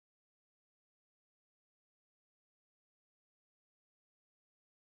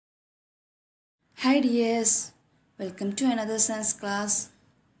Hi dears, welcome to another science class.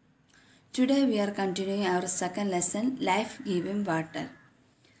 Today we are continuing our second lesson, Life-Giving Water.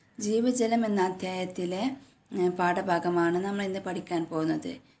 ജീവജലം എന്ന അധ്യായത്തിലെ പാഠഭാഗമാണ് നമ്മൾ ഇന്ന് പഠിക്കാൻ പോകുന്നത്.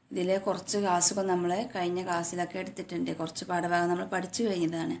 ഇതിലെ കുറച്ച് ക്ലാസ്സുകൾ നമ്മൾ കഴിഞ്ഞ ക്ലാസ്സിലൊക്കെ എടുത്തിട്ടുണ്ട്. കുറച്ച് പാഠഭാഗം നമ്മൾ പഠിച്ചു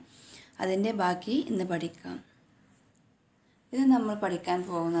കഴിഞ്ഞതാണ്. അതിൻ്റെ ബാക്കി ഇന്ന് പഠിക്കാം. ഇത് നമ്മൾ പഠിക്കാൻ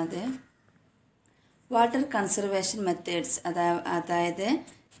പോകുന്നത് വാട്ടർ കൺസർവേഷൻ മെത്തേഡ്സ്, അതായത്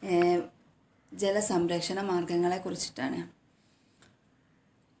ജലസംരക്ഷണ മാർഗങ്ങളെ കുറിച്ചിട്ടാണ്.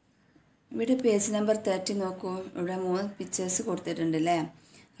 ഇവിടെ പേജ് നമ്പർ 30 നോക്കൂ. ഇവിടെ 3 പിക്ചേഴ്സ് കൊടുത്തിട്ടുണ്ട് അല്ലേ.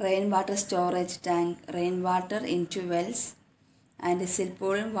 Rain water storage tank, rain water in to Wells and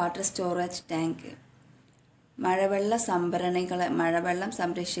Silpaulin water storage tank. മഴവെള്ളം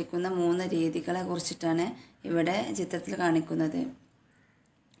സംരക്ഷിക്കുന്ന 3 രീതികളെ കുറിച്ചിട്ടാണ് ഇവിടെ ചിത്രത്തിൽ കാണിക്കുന്നത്.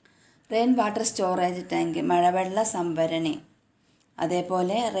 റെയിൻ വാട്ടർ സ്റ്റോറേജ് ടാങ്ക്, മഴവെള്ള സംഭരണി.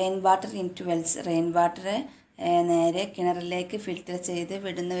 അതേപോലെ rain water in to Wells, rain water നേരെ കിണറിലേക്ക് ഫിൽറ്റർ ചെയ്ത്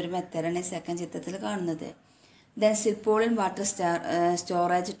വിടുന്ന ഒരു മെത്തേഡാണ് ഈ സെക്കൻഡ് ചിത്രത്തിൽ കാണുന്നത്. Then Silpaulin water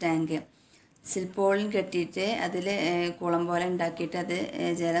storage tank, Silpaulin കെട്ടിയിട്ട് അതിൽ കുളം പോലെ ഉണ്ടാക്കിയിട്ട് അത്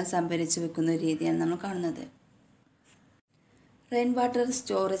ജലം സംഭരിച്ച് വെക്കുന്ന ഒരു രീതിയാണ് നമ്മൾ കാണുന്നത്. Rain water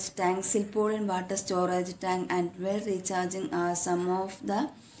storage tank, Silpaulin water storage tank and well recharging are some of the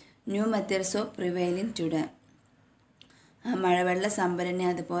new methods of prevailing today. മഴവെള്ള സംഭരണി,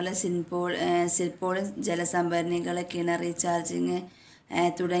 അതുപോലെ സിൽപോളിൻ ജലസംഭരണികൾ, കിണർ റീചാർജിങ്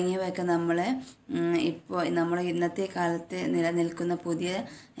തുടങ്ങിയവയൊക്കെ നമ്മൾ ഇന്നത്തെ കാലത്ത് നിലനിൽക്കുന്ന പുതിയ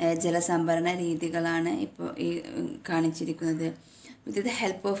ജലസംഭരണ രീതികളാണ് ഇപ്പോൾ ഈ കാണിച്ചിരിക്കുന്നത്. With the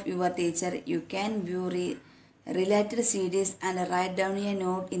help of your teacher you can view related CDs and write down a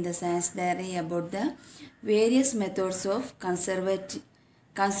note in the science diary about the various methods of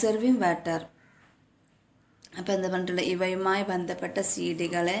conserving water. അപ്പോൾ എന്താ പറഞ്ഞിട്ടുള്ളത്, ഇവയുമായി ബന്ധപ്പെട്ട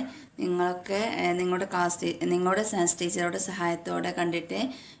CDകളെ നിങ്ങളുടെ സയൻസ് ടീച്ചറുടെ സഹായത്തോടെ കണ്ടിട്ട്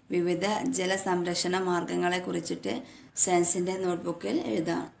വിവിധ ജലസംരക്ഷണ മാർഗങ്ങളെ കുറിച്ചിട്ട് സയൻസിൻ്റെ നോട്ട്ബുക്കിൽ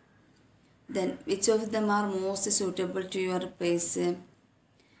എഴുതാം. Then which of them are most suitable to your place.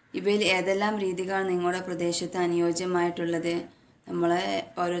 ഇവയിൽ ഏതെല്ലാം രീതികളാണ് നിങ്ങളുടെ പ്രദേശത്ത് അനുയോജ്യമായിട്ടുള്ളത്. നമ്മളെ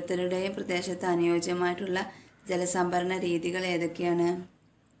ഓരോരുത്തരുടെയും പ്രദേശത്ത് അനുയോജ്യമായിട്ടുള്ള ജലസംഭരണ രീതികൾ ഏതൊക്കെയാണ്.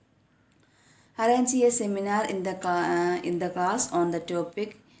 Arrange a seminar in the class on the topic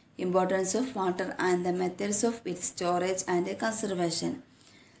importance of water and the methods of its storage and conservation.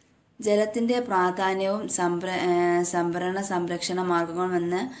 ജലത്തിൻ്റെ പ്രാധാന്യവും സംരക്ഷണ മാർഗങ്ങളും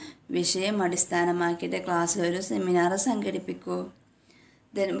എന്ന വിഷയം അടിസ്ഥാനമാക്കിയിട്ട് ക്ലാസ്സിൽ ഒരു seminar സംഘടിപ്പിക്കൂ.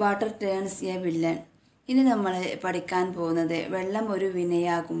 Then water turns A villain. ഇനി നമ്മൾ പഠിക്കാൻ പോകുന്നത് വെള്ളം ഒരു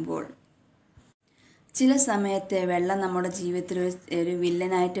വിനയാകുമ്പോൾ. ചില സമയത്ത് വെള്ളം നമ്മുടെ ജീവിതത്തിൽ ഒരു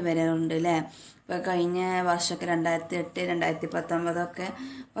വില്ലനായിട്ട് വരാറുണ്ട് അല്ലേ. ഇപ്പോൾ കഴിഞ്ഞ വർഷമൊക്കെ 2008, 2019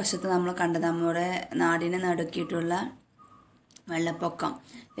 വർഷത്ത് നമ്മൾ കണ്ടത് നമ്മുടെ നാടിനെ നടുക്കിയിട്ടുള്ള വെള്ളപ്പൊക്കം.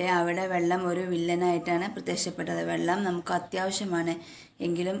 അവിടെ വെള്ളം ഒരു വില്ലനായിട്ടാണ് പ്രത്യക്ഷപ്പെട്ടത്. വെള്ളം നമുക്ക് അത്യാവശ്യമാണ്,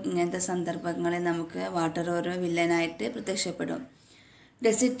 എങ്കിലും ഇങ്ങനത്തെ സന്ദർഭങ്ങളിൽ നമുക്ക് വാട്ടർ ഒരു വില്ലനായിട്ട് പ്രത്യക്ഷപ്പെടും.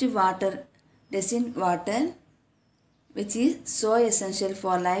 Doesn't water which is so essential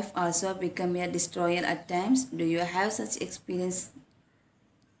for life also become a destroyer at times? Do you have such experience?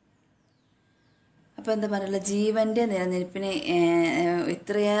 അപ്പോൾ എന്താ പറയുക, ജീവൻ്റെ നിലനിൽപ്പിന്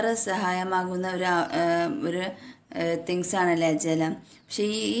ഇത്രയേറെ സഹായമാകുന്ന ഒരു തിങ്സാണല്ലേ ജലം. പക്ഷേ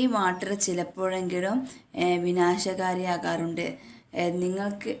ഈ വാട്ടർ ചിലപ്പോഴെങ്കിലും വിനാശകാരിയാകാറുണ്ട്.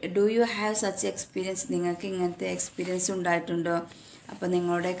 നിങ്ങൾക്ക് do you have such experience, നിങ്ങൾക്ക് ഇങ്ങനത്തെ എക്സ്പീരിയൻസ് ഉണ്ടായിട്ടുണ്ടോ? അപ്പോൾ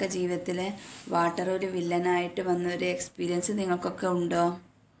നിങ്ങളുടെയൊക്കെ ജീവിതത്തിൽ വാട്ടർ ഒരു വില്ലനായിട്ട് വന്നൊരു എക്സ്പീരിയൻസ് നിങ്ങൾക്കൊക്കെ ഉണ്ടോ?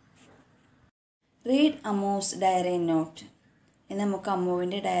 Read Ammu's diary not. ഇനി നമുക്ക്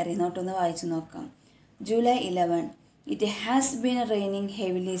അമ്മുവിൻ്റെ ഡയറി നോട്ട് ഒന്ന് വായിച്ചു നോക്കാം. July 11. It has been raining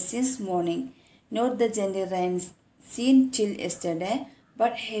heavily since morning. Not the gentle rain seen till yesterday,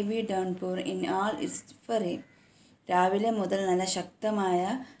 but heavy downpour in all its fury. രാവിലെ മുതൽ നല്ല ശക്തമായ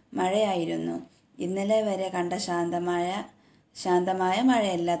മഴയായിരുന്നു. ഇന്നലെ വരെ കണ്ട ശാന്തമായ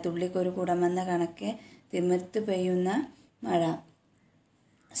മഴയല്ല, തുള്ളിക്കൊരു കുടമെന്ന കണക്ക് തിമിർത്ത് പെയ്യുന്ന മഴ.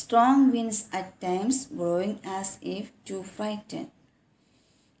 Strong winds at times blowing as if to frighten.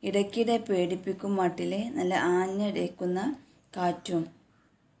 ഇടയ്ക്കിടെ പേടിപ്പിക്കും മട്ടിൽ നല്ല ആഞ്ഞടിക്കുന്ന കാറ്റും.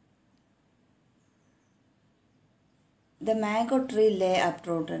 The mango tree Leh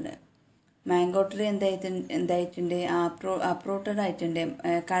uprooted. Mango tree എന്തായിട്ടുണ്ട്? Uprooted ആയിട്ടുണ്ട്,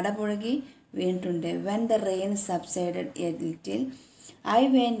 കടപുഴകി വീണിട്ടുണ്ട്. When the rain സബ്സൈഡഡ് A little I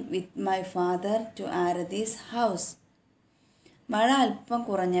went with my father to ആരതീസ് house. മഴ അല്പം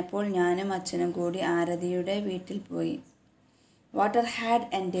കുറഞ്ഞപ്പോൾ ഞാനും അച്ഛനും കൂടി ആരതിയുടെ വീട്ടിൽ പോയി. Water had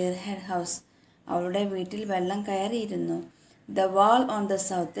entire head house. അവളുടെ വീട്ടിൽ വെള്ളം കയറിയിരുന്നു. The wall on the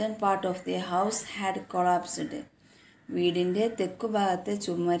southern part of the house had collapsed. വീടിൻ്റെ തെക്കുഭാഗത്തെ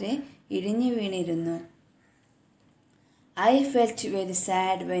ചുമര് ഇടിഞ്ഞു വീണിരുന്നു. I felt very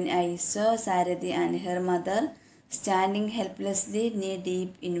sad when I saw Sarathi and her mother standing helplessly knee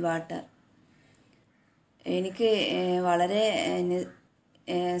deep in water. എനിക്ക് വളരെ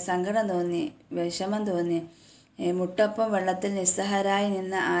സങ്കടം തോന്നി, വിഷമം തോന്നി. മുട്ടൊപ്പം വെള്ളത്തിൽ നിസ്സഹായരായി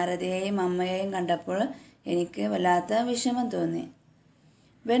നിന്ന ആരതിയെയും അമ്മയെയും കണ്ടപ്പോൾ എനിക്ക് വല്ലാത്ത വിഷമം തോന്നി.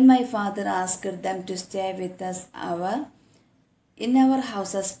 When my father asked them to stay with us in our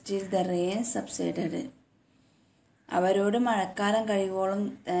house till the rain subsided. അവരോട് മഴക്കാലം കഴിയുവോളം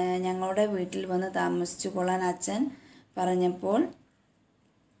ഞങ്ങളുടെ വീട്ടിൽ വന്ന് താമസിച്ചു കൊള്ളാൻ അച്ഛൻ പറഞ്ഞപ്പോൾ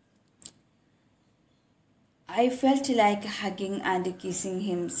I felt like hugging and kissing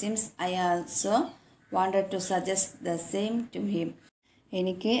him since I also wanted to suggest the same to him.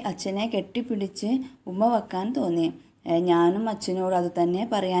 എനിക്ക് അച്ഛനെ കെട്ടിപ്പിടിച്ച് ഉമ്മ വെക്കാൻ തോന്നി. ഞാനും അച്ഛനോട് അത് തന്നെ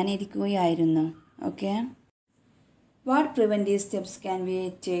പറയാനിരിക്കുകയായിരുന്നു. Okay. What preventive steps can we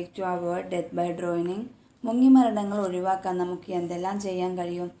take to avoid death by ഡ്രോയിനിങ്? മുങ്ങിമരണങ്ങൾ ഒഴിവാക്കാൻ നമുക്ക് എന്തെല്ലാം ചെയ്യാൻ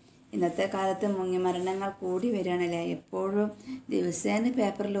കഴിയും? ഇന്നത്തെ കാലത്ത് മുങ്ങിമരണങ്ങൾ കൂടി വരികയാണല്ലേ. എപ്പോഴും ദിവസേന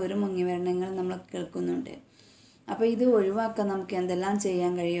പേപ്പറിൽ ഒരു മുങ്ങിമരണങ്ങൾ നമ്മൾ കേൾക്കുന്നുണ്ട്. അപ്പോൾ ഇത് ഒഴിവാക്കാൻ നമുക്ക് എന്തെല്ലാം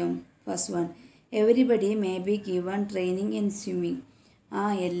ചെയ്യാൻ കഴിയും? First one, everybody may be given training in swimming.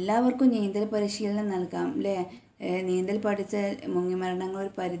 എല്ലാവർക്കും നീന്തൽ പരിശീലനം നൽകാം അല്ലേ. നീന്തൽ പഠിച്ച മുങ്ങിമരണങ്ങൾ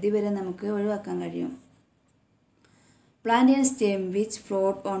ഒരു പരിധി വരെ നമുക്ക് ഒഴിവാക്കാൻ കഴിയും. Plant and stem which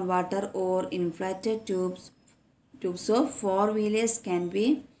float on water or inflated tubes of 4 wheelers can be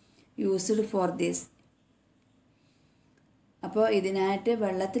used for this. അപ്പോൾ ഇതിനായിട്ട്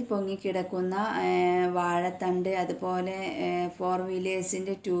വെള്ളത്തിൽ പൊങ്ങിക്കിടക്കുന്ന വാഴത്തണ്ട്, അതുപോലെ 4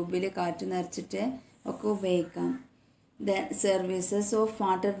 wheelersൻ്റെ ട്യൂബിൽ കാറ്റ് നിറച്ചിട്ട് ഒക്കെ ഉപയോഗിക്കാം. The services of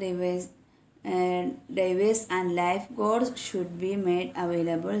water divers and lifeguards should be made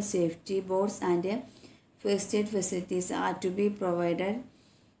available. Safety boards and first aid facilities are to be provided,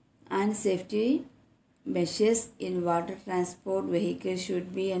 and safety measures in water transport vehicles should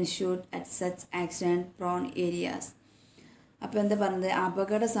be ensured at such accident prone areas. അപ്പോൾ എന്താ പറഞ്ഞത്,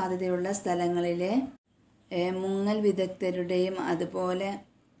 അപകട സാധ്യതയുള്ള സ്ഥലങ്ങളിൽ മുങ്ങൽ വിദഗ്ധരുടെയും അതുപോലെ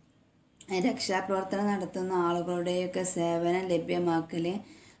രക്ഷാപ്രവർത്തനം നടത്തുന്ന ആളുകളുടെയൊക്കെ സേവനം ലഭ്യമാക്കൽ,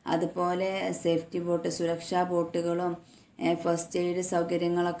 അതുപോലെ സേഫ്റ്റി ബോട്ട്, സുരക്ഷാ ബോട്ടുകളും ഫസ്റ്റ് എയ്ഡ്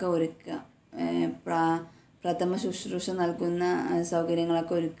സൗകര്യങ്ങളൊക്കെ ഒരുക്കുക, പ്രഥമ ശുശ്രൂഷ നൽകുന്ന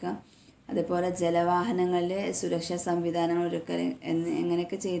സൗകര്യങ്ങളൊക്കെ ഒരുക്കുക, അതുപോലെ ജലവാഹനങ്ങളിൽ സുരക്ഷാ സംവിധാനങ്ങൾ ഒരുക്കൽ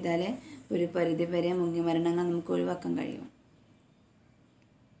എങ്ങനെയൊക്കെ ചെയ്താൽ ഒരു പരിധി വരെ മുങ്ങിമരണങ്ങൾ നമുക്ക് ഒഴിവാക്കാൻ കഴിയും.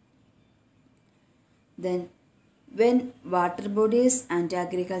 Then when water bodies and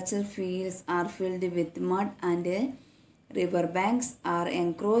agricultural fields are filled with mud and river banks are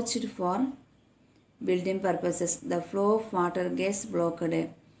encroached for building purposes, the flow of water gets blocked.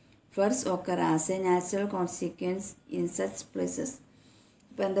 Floods occur as a natural consequence in such places.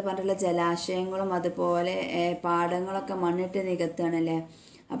 ഇപ്പോൾ എന്താ പറഞ്ഞിട്ടുള്ള ജലാശയങ്ങളും അതുപോലെ പാടങ്ങളൊക്കെ മണ്ണിട്ട് നികത്തുകയാണല്ലേ.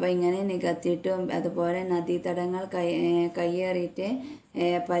 അപ്പോൾ ഇങ്ങനെ നികത്തിയിട്ടും അതുപോലെ നദീതടങ്ങൾ കയ്യേറിയിട്ട്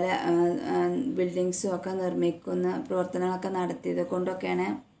പല ബിൽഡിങ്സും ഒക്കെ നിർമ്മിക്കുന്ന പ്രവർത്തനങ്ങളൊക്കെ നടത്തിയത് കൊണ്ടൊക്കെയാണ്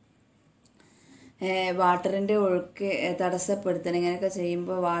വാട്ടറിൻ്റെ ഒഴുക്ക് തടസ്സപ്പെടുത്തണം. ഇങ്ങനെയൊക്കെ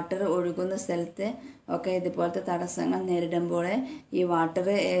ചെയ്യുമ്പോൾ വാട്ടർ ഒഴുകുന്ന സ്ഥലത്ത് ഒക്കെ ഇതുപോലത്തെ തടസ്സങ്ങൾ നേരിടുമ്പോൾ ഈ വാട്ടർ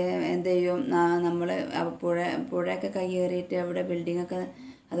എന്ത് ചെയ്യും, നമ്മൾ പുഴയൊക്കെ കയ്യേറിയിട്ട് അവിടെ ബിൽഡിങ്ങൊക്കെ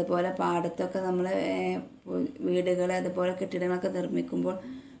അതുപോലെ പാടത്തൊക്കെ നമ്മൾ വീടുകൾ അതുപോലെ കെട്ടിടങ്ങളൊക്കെ നിർമ്മിക്കുമ്പോൾ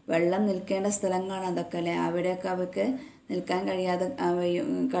വെള്ളം നിൽക്കേണ്ട സ്ഥലങ്ങളാണ് അതൊക്കെ അല്ലേ. അവിടെയൊക്കെ അവർക്ക് നിൽക്കാൻ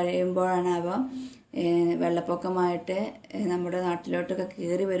കഴിയുമ്പോഴാണ് അവ വെള്ളപ്പൊക്കമായിട്ട് നമ്മുടെ നാട്ടിലോട്ടൊക്കെ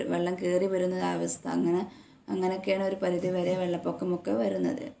വെള്ളം കയറി വരുന്ന അവസ്ഥ. അങ്ങനെയൊക്കെയാണ് ഒരു പരിധി വരെ വെള്ളപ്പൊക്കമൊക്കെ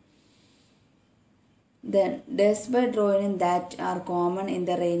വരുന്നത്. Then deaths by drowning that are common in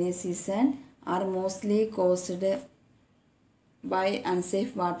the rainy season are mostly caused by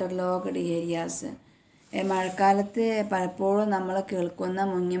unsafe waterlogged areas. മഴക്കാലത്ത് പലപ്പോഴും നമ്മൾ കേൾക്കുന്ന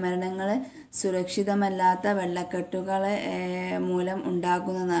മുങ്ങിമരണങ്ങൾ സുരക്ഷിതമല്ലാത്ത വെള്ളക്കെട്ടുകൾ മൂലം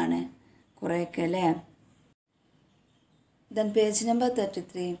ഉണ്ടാകുന്നതാണ് കുറേയൊക്കെ അല്ലേ. Then page number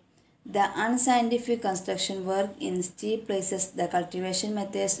 33. The unscientific construction work in steep places, the cultivation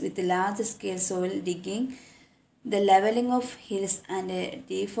methods with large-scale soil digging, the leveling of hills and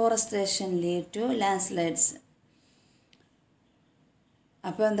deforestation lead to landslides.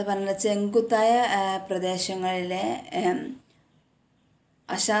 അപ്പോൾ എന്താ പറയുക, ചെങ്കുത്തായ പ്രദേശങ്ങളിലെ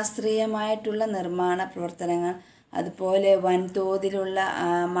അശാസ്ത്രീയമായിട്ടുള്ള നിർമ്മാണ പ്രവർത്തനങ്ങൾ, അതുപോലെ വൻതോതിലുള്ള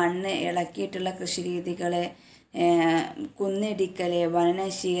മണ്ണ് ഇളക്കിയിട്ടുള്ള കൃഷിരീതികളെ, കുന്നിടിക്കൽ,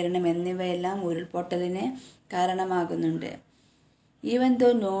 വനനശീകരണം എന്നിവയെല്ലാം ഉരുൾപൊട്ടലിന് കാരണമാകുന്നുണ്ട്. Even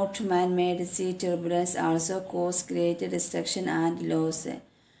though not man-made, sea turbulence also cause great destruction and loss.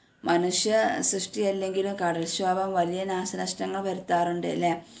 മനുഷ്യ സൃഷ്ടിയല്ലെങ്കിലും കടൽക്ഷോഭം വലിയ നാശനഷ്ടങ്ങൾ വരുത്താറുണ്ട്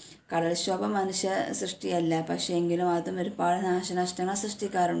അല്ലേ. കടൽക്ഷോഭം മനുഷ്യ സൃഷ്ടിയല്ല, പക്ഷേ എങ്കിലും അതും ഒരുപാട് നാശനഷ്ടങ്ങൾ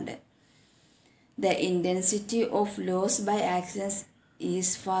സൃഷ്ടിക്കാറുണ്ട്. The intensity of loss by accidents is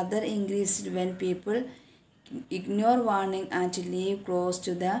further increased when people ignore warning and live close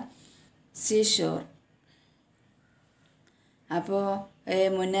to the seashore. അപ്പോൾ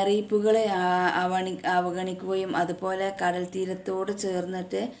മുന്നറിയിപ്പുകളെ അവഗണിക്കുകയും അതുപോലെ കടൽ തീരത്തോട്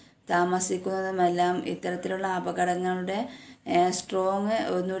ചേർന്നിട്ട് താമസിക്കുന്നതുമെല്ലാം ഇത്തരത്തിലുള്ള അപകടങ്ങളുടെ സ്ട്രോങ്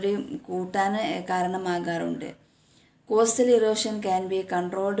ഒന്നുകൂടി കൂട്ടാൻ കാരണമാകാറുണ്ട്. Coastal erosion can be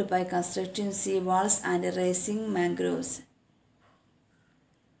controlled by constructing see walls and racing mangroves.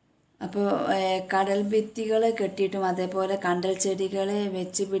 അപ്പോൾ കടൽ ഭിത്തികൾ കെട്ടിയിട്ടും അതേപോലെ കണ്ടൽ ചെടികൾ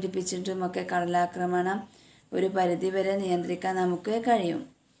വെച്ച് പിടിപ്പിച്ചിട്ടുമൊക്കെ കടലാക്രമണം ഒരു പരിധിവരെ നിയന്ത്രിക്കാൻ നമുക്ക് കഴിയും.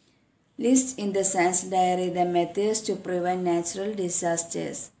 List in the science diary the methods to prevent natural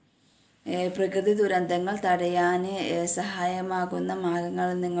disasters. പ്രകൃതി ദുരന്തങ്ങൾ തടയാൻ സഹായമാകുന്ന മാർഗങ്ങൾ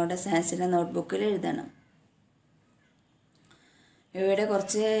നിങ്ങളുടെ സയൻസിൻ്റെ നോട്ട്ബുക്കിൽ എഴുതണം. ഇവിടെ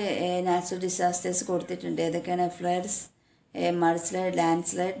കുറച്ച് നാച്ചുറൽ ഡിസാസ്റ്റേഴ്സ് കൊടുത്തിട്ടുണ്ട്. ഏതൊക്കെയാണ്? Floods, mud slide, land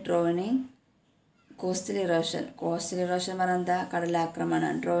slide, ഡ്രോയിനിങ്, coastal erosion. Coastal erosion പറഞ്ഞാൽ എന്താ?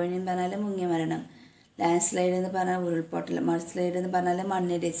 കടലാക്രമണം. ഡ്രോയിനിങ് പറഞ്ഞാൽ മുങ്ങി മരണം. ലാൻഡ് സ്ലൈഡ് എന്ന് പറഞ്ഞാൽ ഉരുൾപൊട്ടൽ. മഡ് സ്ലൈഡ് എന്ന് പറഞ്ഞാൽ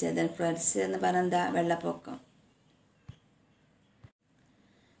മണ്ണിടിച്ച്. ദെൻ ഫ്ലഡ്സ് എന്ന് പറഞ്ഞാൽ എന്താ? വെള്ളപ്പൊക്കം.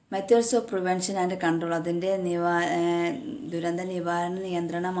 Methods of prevention and control, അതിൻ്റെ ദുരന്ത നിവാരണ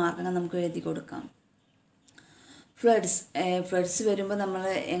നിയന്ത്രണ മാർഗങ്ങൾ നമുക്ക് എഴുതി കൊടുക്കാം. ഫ്ലഡ്സ് വരുമ്പോൾ നമ്മൾ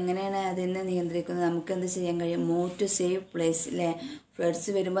എങ്ങനെയാണ് അതിനെ നിയന്ത്രിക്കുന്നത്? നമുക്ക് എന്ത് ചെയ്യാൻ കഴിയും? മൂവ് ടു സേഫ് പ്ലേസ് അല്ലേ. ഫ്ലഡ്സ്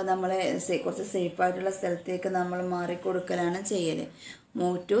വരുമ്പോൾ നമ്മൾ കുറച്ച് സേഫായിട്ടുള്ള സ്ഥലത്തേക്ക് നമ്മൾ മാറിക്കൊടുക്കലാണ് ചെയ്യൽ.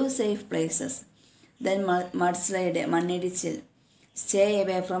 Move to safe places. Then mud slide, മണ്ണിടിച്ചിൽ. Stay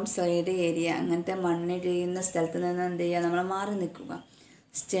away from slide area, അങ്ങനത്തെ മണ്ണിടിയുന്ന സ്ഥലത്ത് നിന്ന് എന്ത് ചെയ്യുക? നമ്മൾ മാറി നിൽക്കുക.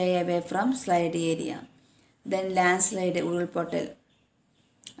 Stay away from slide area. Then land slide, ഉരുൾപൊട്ടൽ.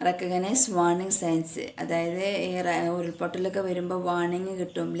 റെക്കഗ്നൈസ് വാർണിംഗ് സൈൻസ്, അതായത് ഈ ഉരുൾപൊട്ടലൊക്കെ വരുമ്പോൾ വാർണിംഗ്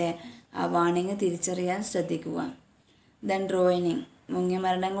കിട്ടും അല്ലേ. ആ വാർണിംഗ് തിരിച്ചറിയാൻ ശ്രദ്ധിക്കുക. ദെൻ ഡ്രോയിനിങ്, മുങ്ങിയ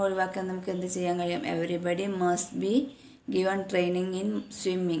മരണങ്ങൾ ഒഴിവാക്കാൻ നമുക്ക് എന്ത് ചെയ്യാൻ കഴിയും? Everybody must be given training in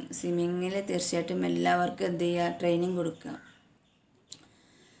swimming. സ്വിമ്മിങ്ങിൽ തീർച്ചയായിട്ടും എല്ലാവർക്കും എന്ത് ചെയ്യുക? ട്രെയിനിങ് കൊടുക്കുക.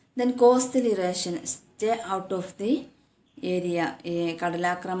 Then coastal erosion, stay out of the area. ഈ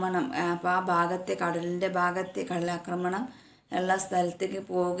കടലാക്രമണം, അപ്പോൾ ആ ഭാഗത്തെ കടലിൻ്റെ ഭാഗത്തെ കടലാക്രമണം ഉള്ള സ്ഥലത്തേക്ക്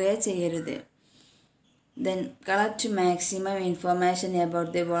പോവുകയേ ചെയ്യരുത്. Then collect maximum information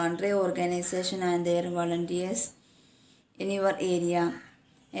about the voluntary organisation and their volunteers in your area.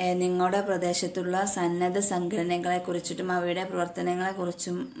 നിങ്ങളുടെ പ്രദേശത്തുള്ള സന്നദ്ധ സംഘടനകളെക്കുറിച്ചിട്ടും അവയുടെ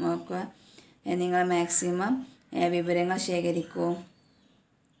പ്രവർത്തനങ്ങളെക്കുറിച്ചും ഒക്കെ നിങ്ങൾ മാക്സിമം വിവരങ്ങൾ ശേഖരിക്കൂ.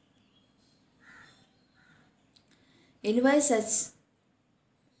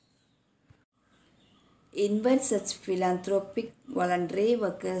 Invite such philanthropic voluntary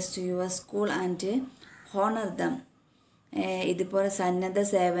workers to your school and honor them. ഇതുപോലെ സന്നദ്ധ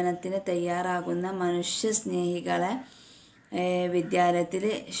സേവനത്തിന് തയ്യാറാകുന്ന മനുഷ്യ സ്നേഹികളെ വിദ്യാലയത്തിൽ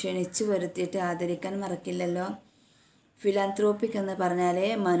ക്ഷണിച്ചു വരുത്തിയിട്ട് ആദരിക്കാൻ മറക്കില്ലല്ലോ. ഫിലാന്ത്രോപ്പിക് എന്ന് പറഞ്ഞാൽ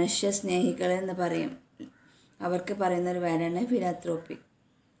മനുഷ്യ സ്നേഹികൾ എന്ന് പറയും. അവർക്ക് പറയുന്നൊരു വേർഡാണ് ഫിലാന്ത്രോപ്പിക്.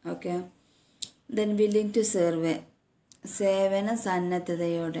 Okay. Then willing to serve, സേവന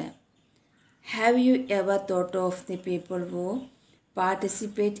സന്നദ്ധതയോടെ. Have you ever thought of the people who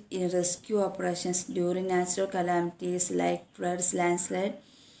participate in rescue operations during natural calamities like floods, landslide,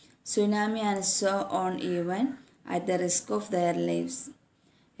 tsunami and so on, even at the risk of their lives?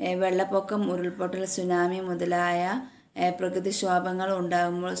 വെള്ളപ്പൊക്കം, ഉരുൾപൊട്ടൽ, tsunami മുതലായ പ്രകൃതിക്ഷോഭങ്ങൾ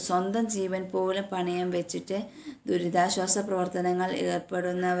ഉണ്ടാകുമ്പോൾ സ്വന്തം ജീവൻ പോലും പണയം വെച്ചിട്ട് ദുരിതാശ്വാസ പ്രവർത്തനങ്ങൾ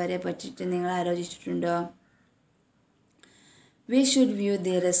ഏർപ്പെടുന്നവരെ പറ്റിയിട്ട് നിങ്ങൾ ആലോചിച്ചിട്ടുണ്ടോ? We should view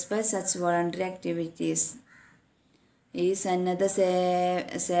the respect such voluntary activities. ഈ സന്നദ്ധ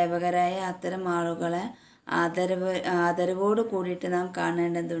സേവകരായ അത്തരം ആളുകളെ ആദരവോട് കൂടിയിട്ട് നാം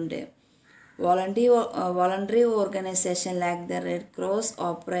കാണേണ്ടതുണ്ട്. Voluntary organisation like the red cross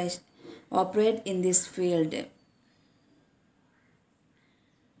operate in this field.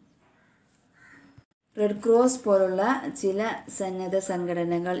 Red cross പോലുള്ള ചില സന്നദ്ധ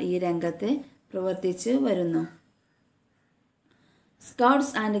സംഘടനകൾ ഈ രംഗത്ത് പ്രവർത്തിച്ചു വരുന്നു. Scouts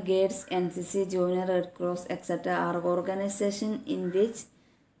and Guides, NCC, Junior Red Cross, etc. are organizations in which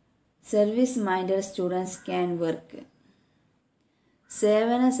service-minded students can work.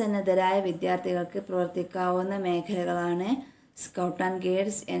 സേവന സന്നദ്ധരായ വിദ്യാർത്ഥികൾക്ക് പ്രവർത്തിക്കാവുന്ന മേഖലകളാണ് scout and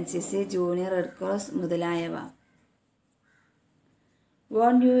guides, NCC, junior red cross മുതലായവ.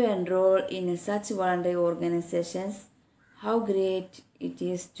 Won't you enroll in such voluntary organizations? How great it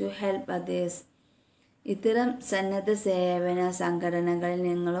is to help others. ഇത്തരം സന്നദ്ധ സേവന സംഘടനകളിൽ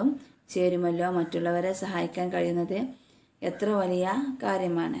നിങ്ങളും ചേരുമല്ലോ. മറ്റുള്ളവരെ സഹായിക്കാൻ കഴിയുന്നത് എത്ര വലിയ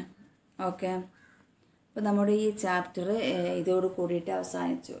കാര്യമാണ്. ഓക്കെ, അപ്പോൾ നമ്മുടെ ഈ ചാപ്റ്റർ ഇതോട് കൂടിയിട്ട്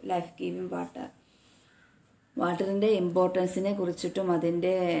അവസാനിച്ചു. Life giving water. വാട്ടറിൻ്റെ ഇമ്പോർട്ടൻസിനെ കുറിച്ചിട്ടും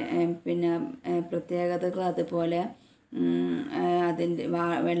അതിൻ്റെ പിന്നെ പ്രത്യേകതകൾ, അതുപോലെ അതിൻ്റെ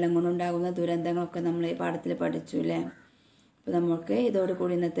വെള്ളം കൊണ്ടുണ്ടാകുന്ന ദുരന്തങ്ങളൊക്കെ നമ്മൾ ഈ പാഠത്തിൽ പഠിച്ചു അല്ലേ. അപ്പോൾ നമുക്ക്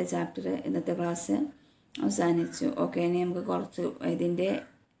ഇതോടുകൂടി ഇന്നത്തെ ക്ലാസ് അവസാനിച്ചു. ഓക്കെ, ഇനി നമുക്ക് കുറച്ച് ഇതിൻ്റെ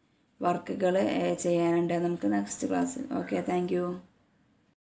വർക്കുകൾ ചെയ്യാനുണ്ട്. നമുക്ക് നെക്സ്റ്റ് ക്ലാസ്സിൽ. Okay, thank you.